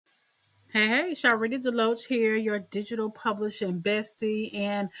Hey, Sharlrita Deloatch here, your digital publishing bestie.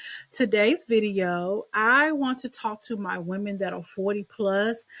 And today's video, I want to talk to my women that are 40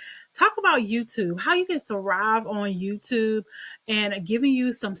 plus. Talk about YouTube, how you can thrive on YouTube, and giving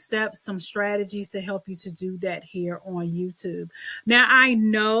you some steps, some strategies to help you to do that here on YouTube. Now, I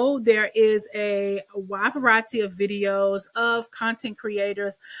know there is a wide variety of videos of content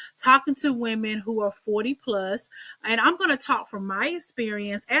creators talking to women who are 40 plus, and I'm going to talk from my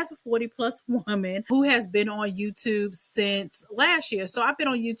experience as a 40 plus woman who has been on YouTube since last year. So I've been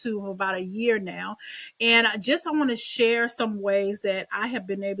on YouTube for about a year now. And I want to share some ways that I have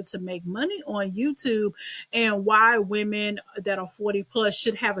been able to make money on YouTube and why women that are 40 plus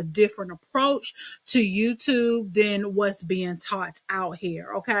should have a different approach to YouTube than what's being taught out here.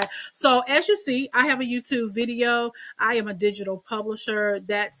 Okay. So as you see, I have a YouTube video. I am a digital publisher.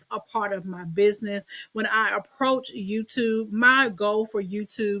 That's a part of my business. When I approach YouTube, my goal for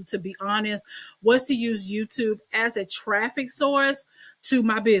YouTube, to be honest, was to use YouTube as a traffic source to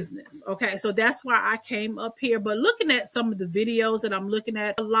my business. Okay, so that's why I came up here. But looking at some of the videos that I'm looking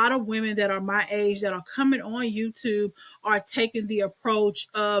at, a lot of women that are my age that are coming on YouTube are taking the approach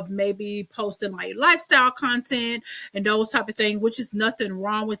of maybe posting like lifestyle content and those type of things, which is nothing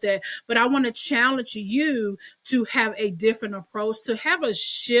wrong with that. But I want to challenge you to have a different approach, to have a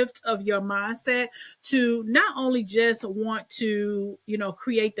shift of your mindset, to not only just want to,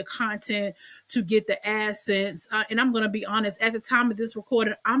 create the content to get the AdSense. And I'm going to be honest, at the time of this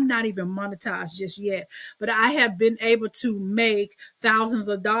recording, I'm not even monetized just yet, but I have been able to make thousands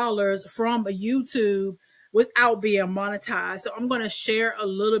of dollars from a YouTube without being monetized. So I'm going to share a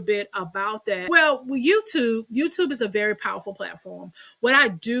little bit about that. Well, with YouTube is a very powerful platform. What I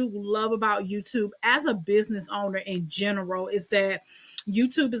do love about YouTube as a business owner in general is that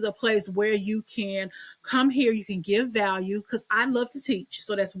YouTube is a place where you can come here, you can give value, because I love to teach.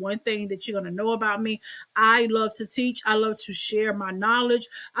 So that's one thing that you're going to know about me. I love to teach. I love to share my knowledge.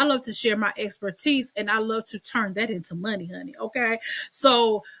 I love to share my expertise, and I love to turn that into money, honey. Okay.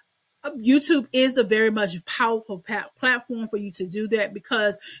 So YouTube is a very much powerful platform for you to do that,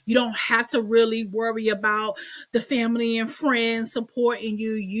 because you don't have to really worry about the family and friends supporting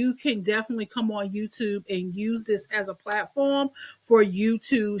you. You can definitely come on YouTube and use this as a platform for you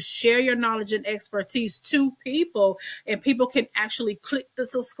to share your knowledge and expertise to people, and people can actually click the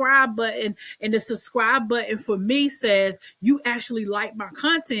subscribe button, and the subscribe button for me says you actually like my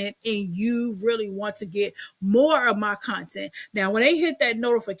content and you really want to get more of my content. Now, when they hit that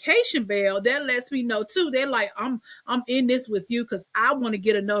notification bell, that lets me know too. They're like, I'm in this with you, because I want to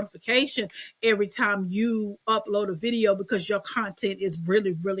get a notification every time you upload a video, because your content is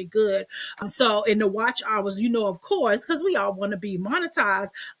really, really good. So in the watch hours, of course, because we all want to be monetized.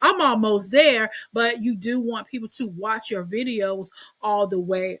 I'm almost there, but you do want people to watch your videos all the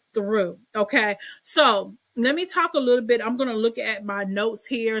way through. Okay. So let me talk a little bit. I'm going to look at my notes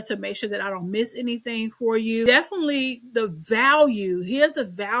here to make sure that I don't miss anything for you. Definitely the value. Here's the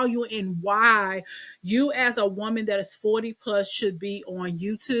value in why you, as a woman that is 40 plus, should be on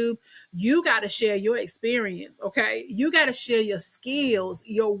YouTube. You got to share your experience. Okay. You got to share your skills,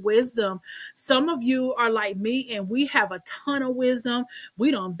 your wisdom. Some of you are like me, and we have a ton of wisdom.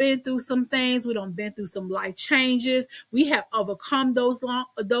 We done been through some things. We done been through some life changes. We have overcome those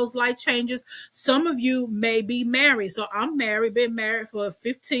life changes. Some of you may be married. So I'm married, been married for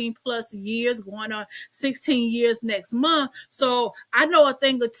 15 plus years, going on 16 years next month. So I know a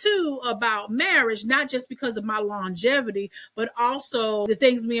thing or two about marriage, not just because of my longevity, but also the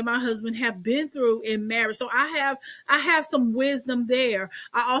things me and my husband have been through in marriage. So I have some wisdom there.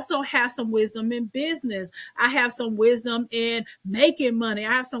 I also have some wisdom in business. I have some wisdom in making money.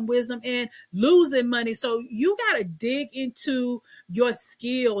 I have some wisdom in losing money. So you got to dig into your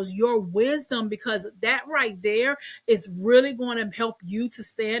skills, your wisdom, because that right there is really going to help you to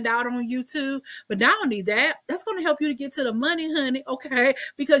stand out on YouTube. But not only that, that's going to help you to get to the money, honey. Okay.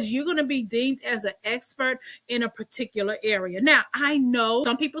 Because you're going to be deemed as an expert in a particular area. Now, I know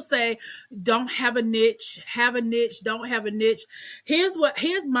some people say, don't have a niche, don't have a niche. Here's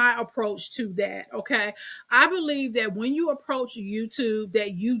my approach to that. Okay. I believe that when you approach YouTube,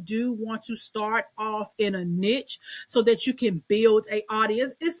 that you do want to start off in a niche so that you can build an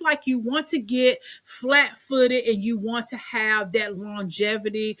audience. It's like you want to get flat-footed, and you want to have that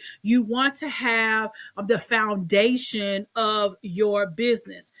longevity. You want to have the foundation of your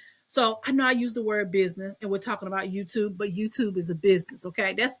business. So I know I use the word business and we're talking about YouTube, but YouTube is a business.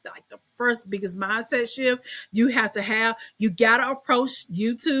 Okay. That's like the first biggest mindset shift you have to have. You got to approach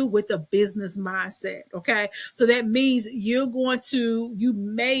YouTube with a business mindset. Okay. So that means you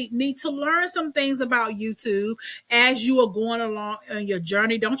may need to learn some things about YouTube as you are going along on your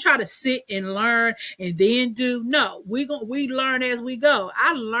journey. Don't try to sit and learn and then do. No, we learn as we go.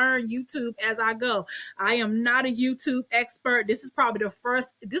 I learn YouTube as I go. I am not a YouTube expert. This is the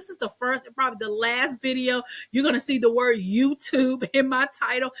first and probably the last video you're going to see the word YouTube in my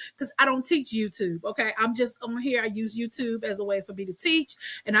title, because I don't teach YouTube. Okay. I'm just on here. I use YouTube as a way for me to teach,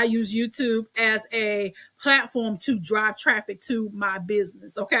 and I use YouTube as a platform to drive traffic to my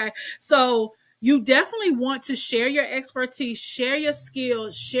business. Okay. So you definitely want to share your expertise, share your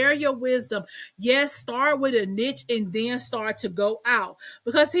skills, share your wisdom. Yes, start with a niche and then start to go out.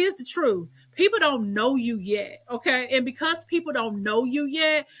 Because here's the truth. People don't know you yet, okay? And because people don't know you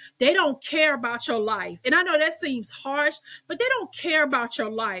yet, they don't care about your life. And I know that seems harsh, but they don't care about your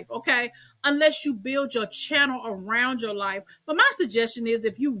life, okay? Unless you build your channel around your life. But my suggestion is,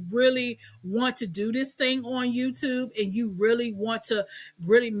 if you really want to do this thing on YouTube and you really want to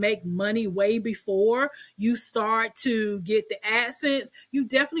really make money way before you start to get the AdSense, you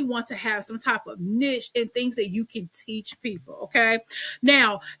definitely want to have some type of niche and things that you can teach people, okay?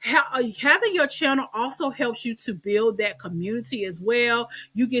 Now, having your channel also helps you to build that community as well.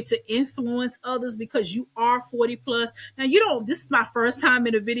 You get to influence others because you are 40 plus. Now, this is my first time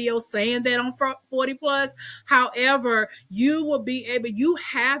in a video saying that on 40 plus. However, you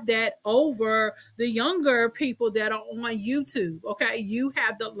have that over the younger people that are on YouTube. Okay. You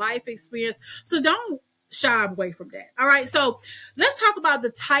have the life experience. So don't shy away from that. All right. So let's talk about the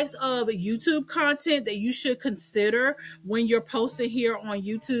types of YouTube content that you should consider when you're posting here on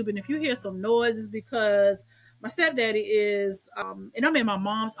YouTube. And if you hear some noise, it's because my stepdaddy is, and I'm in my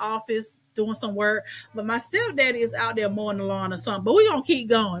mom's office doing some work, but my stepdaddy is out there mowing the lawn or something. But we're going to keep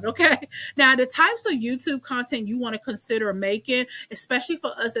going, okay? Now, the types of YouTube content you want to consider making, especially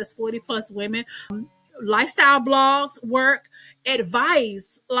for us as 40 plus women, lifestyle blogs work,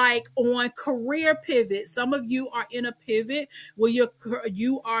 advice like on career pivot. Some of you are in a pivot where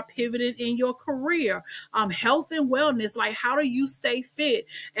you are pivoting in your career. Health and wellness, like how do you stay fit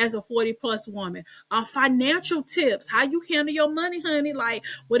as a 40 plus woman? Financial tips, how you handle your money, honey. Like,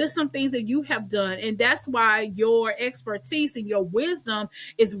 what are some things that you have done? And that's why your expertise and your wisdom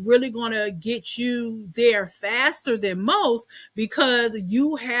is really going to get you there faster than most, because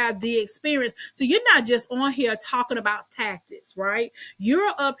you have the experience. So you're not just on here talking about tactics, right?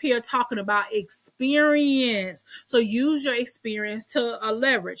 You're up here talking about experience. So use your experience to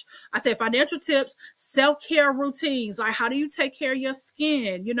leverage. I say financial tips, self-care routines, like how do you take care of your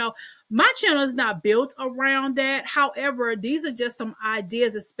skin? My channel is not built around that. However, these are just some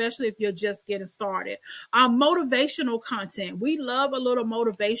ideas, especially if you're just getting started. Motivational content. We love a little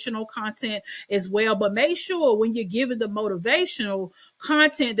motivational content as well, but make sure when you're giving the motivational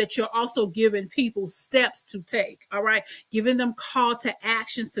content that you're also giving people steps to take. All right. Giving them call to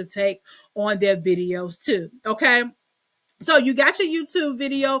actions to take on their videos too. Okay. So you got your YouTube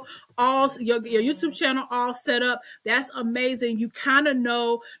video, your YouTube channel all set up. That's amazing. You kind of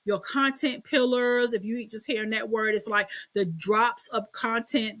know your content pillars. If you just hearing that word, it's like the drops of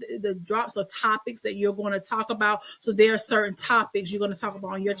content, the drops of topics that you're going to talk about. So there are certain topics you're going to talk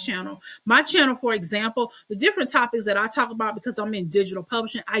about on your channel. My channel, for example, the different topics that I talk about, because I'm in digital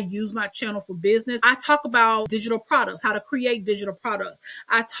publishing, I use my channel for business. I talk about digital products, how to create digital products.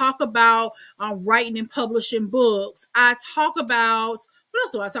 I talk about writing and publishing books. I talk about, what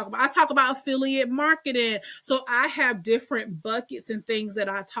else do I talk about? I talk about affiliate marketing. So I have different buckets and things that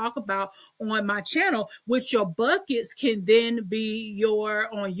I talk about on my channel, which your buckets can then be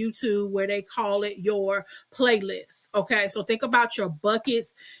on YouTube, where they call it your playlist. Okay. So think about your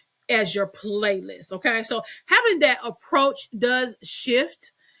buckets as your playlist. Okay. So having that approach does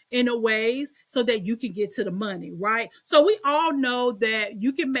shift in a ways so that you can get to the money, right? So we all know that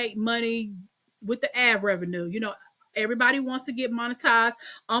you can make money with the ad revenue. Everybody wants to get monetized.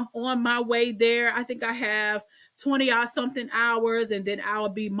 I'm on my way there. I think I have 20 odd something hours, and then I'll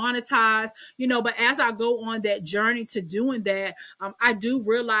be monetized, but as I go on that journey to doing that, I do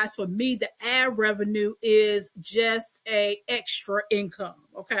realize for me, the ad revenue is just a extra income.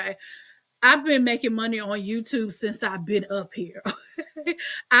 Okay. I've been making money on YouTube since I've been up here.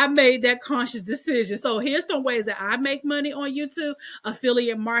 I made that conscious decision. So here's some ways that I make money on YouTube: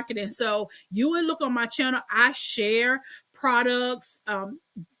 affiliate marketing. So you would look on my channel. I share products,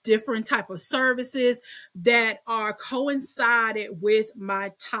 different type of services that are coincided with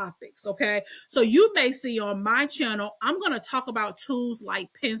my topics. Okay. So you may see on my channel, I'm going to talk about tools like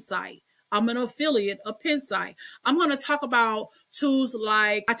Pensight. I'm an affiliate of Pensight. I'm going to talk about tools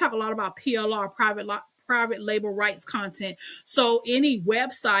like, I talk a lot about PLR, private label rights content. So any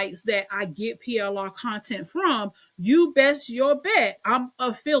websites that I get PLR content from, you best your bet I'm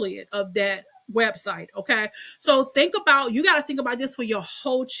affiliate of that website. Okay. So you got to think about this for your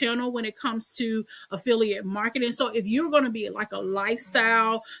whole channel when it comes to affiliate marketing. So if you're going to be like a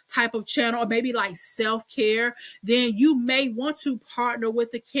lifestyle type of channel, or maybe like self-care, then you may want to partner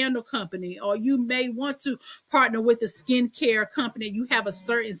with a candle company, or you may want to partner with a skincare company. You have a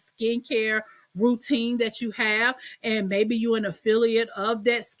certain skincare routine that you have, and maybe you're an affiliate of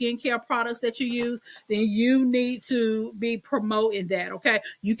that skincare products that you use, then you need to be promoting that. Okay.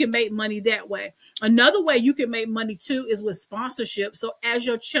 You can make money that way. Another way you can make money too is with sponsorship. So as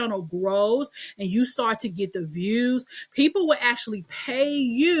your channel grows and you start to get the views, people will actually pay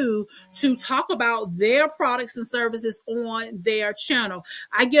you to talk about their products and services on their channel.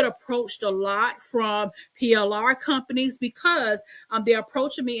 I get approached a lot from PLR companies because they're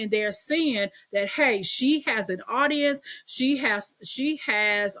approaching me and they're seeing that, hey, she has an audience. She has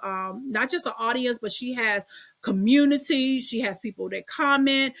not just an audience, but she has community. She has people that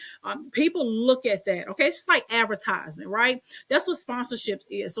comment. People look at that. Okay. It's just like advertisement, right? That's what sponsorship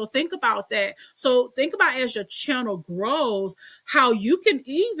is. So think about that. So think about, as your channel grows, how you can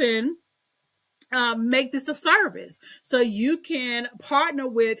even make this a service. So you can partner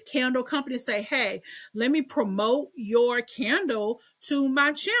with candle companies, say, hey, let me promote your candle to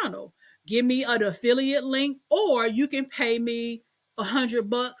my channel. Give me an affiliate link, or you can pay me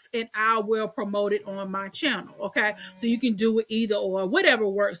 $100 and I will promote it on my channel. Okay. So you can do it either or, whatever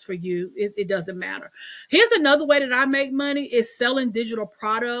works for you. It doesn't matter. Here's another way that I make money is selling digital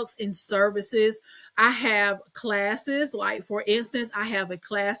products and services. I have classes, like for instance, I have a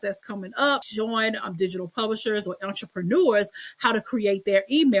class that's coming up showing digital publishers or entrepreneurs how to create their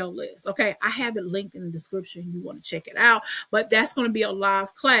email list. Okay. I have it linked in the description. You want to check it out, but that's going to be a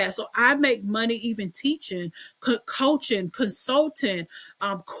live class. So I make money even teaching, coaching, consulting,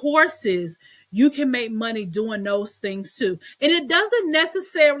 courses. You can make money doing those things too. And it doesn't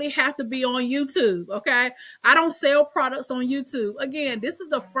necessarily have to be on YouTube. Okay. I don't sell products on YouTube. Again, this is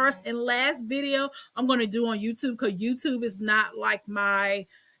the first and last video I'm going to do on YouTube, because YouTube is not like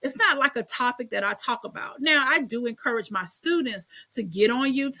it's not like a topic that I talk about. Now, I do encourage my students to get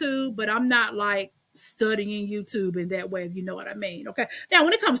on YouTube, but I'm not like studying YouTube in that way, if you know what I mean. Okay. Now,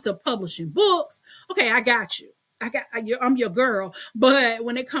 when it comes to publishing books, okay, I got you. I'm your girl. But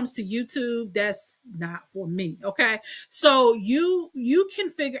when it comes to YouTube, that's not for me. Okay. So you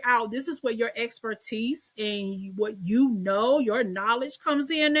can figure out, this is where your expertise and what your knowledge comes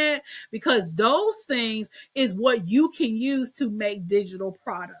in at, because those things is what you can use to make digital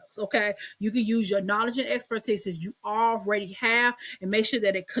products. Okay. You can use your knowledge and expertise that you already have and make sure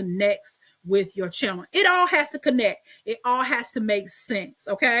that it connects with your channel. It all has to connect. It all has to make sense.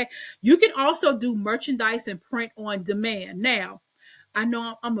 Okay. You can also do merchandise and print on demand. Now, I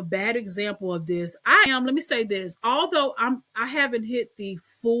know I'm a bad example of this. Let me say this, although I haven't hit the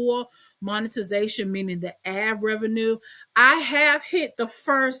full monetization, meaning the ad revenue, I have hit the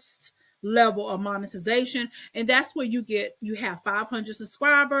first level of monetization, and that's where you have 500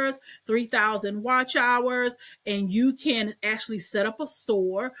 subscribers, 3,000 watch hours, and you can actually set up a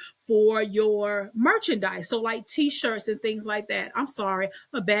store for your merchandise. So like t-shirts and things like that. I'm sorry,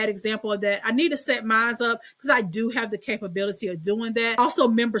 I'm a bad example of that. I need to set mine up because I do have the capability of doing that. Also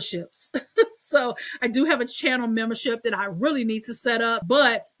memberships. So I do have a channel membership that I really need to set up,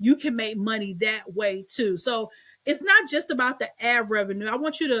 but you can make money that way too. So it's not just about the ad revenue. I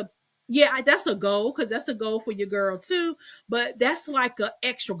want you to, that's a goal, because that's a goal for your girl too. But that's like an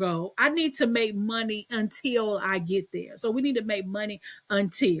extra goal. I need to make money until I get there. So we need to make money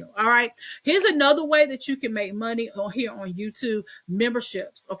until. All right. Here's another way that you can make money here on YouTube: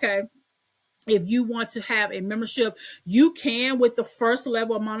 memberships. Okay. If you want to have a membership, you can, with the first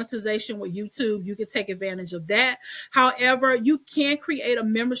level of monetization with YouTube, you can take advantage of that. However, you can create a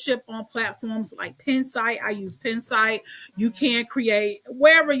membership on platforms like Pensight. I use Pensight. You can create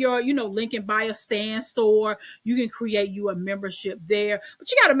wherever your, link in bio stand store. You can create you a membership there,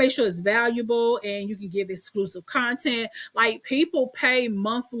 but you got to make sure it's valuable and you can give exclusive content. Like, people pay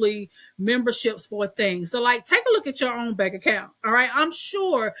monthly memberships for things. So like, take a look at your own bank account. All right. I'm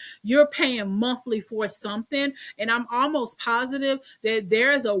sure you're paying monthly for something. And I'm almost positive that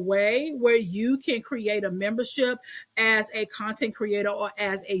there is a way where you can create a membership as a content creator or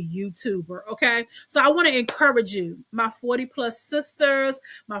as a YouTuber. Okay. So I want to encourage you, my 40 plus sisters,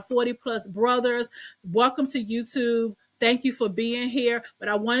 my 40 plus brothers, welcome to YouTube. Thank you for being here. But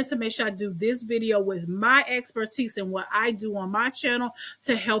I wanted to make sure I do this video with my expertise and what I do on my channel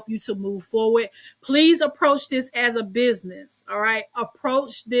to help you to move forward. Please approach this as a business. All right.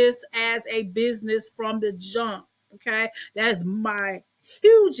 Approach this as a business from the jump. Okay. That is my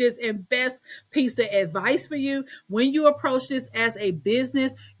hugest and best piece of advice for you. When you approach this as a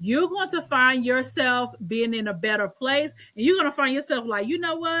business, you're going to find yourself being in a better place, and you're going to find yourself like, you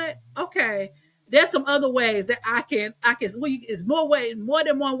know what? Okay, there's some other ways that I can, well, it's more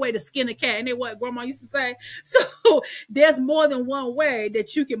than one way to skin a cat. And then what grandma used to say. So there's more than one way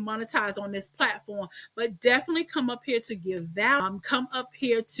that you can monetize on this platform, but definitely come up here to give value. Come up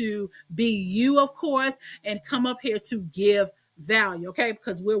here to be you, of course, and come up here to give value, okay?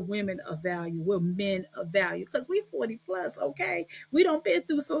 Because we're women of value, we're men of value, because we 40 plus, okay? We don't been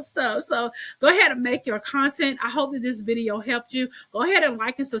through some stuff. So go ahead and make your content. I hope that this video helped you. Go ahead and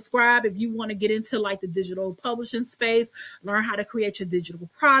like and subscribe if you want to get into like the digital publishing space, learn how to create your digital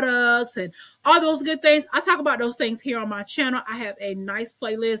products and all those good things. I talk about those things here on my channel. I have a nice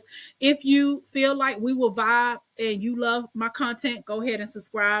playlist. If you feel like we will vibe and you love my content, go ahead and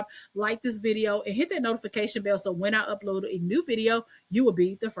subscribe, like this video, and hit that notification bell so when I upload a new video, you will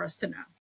be the first to know.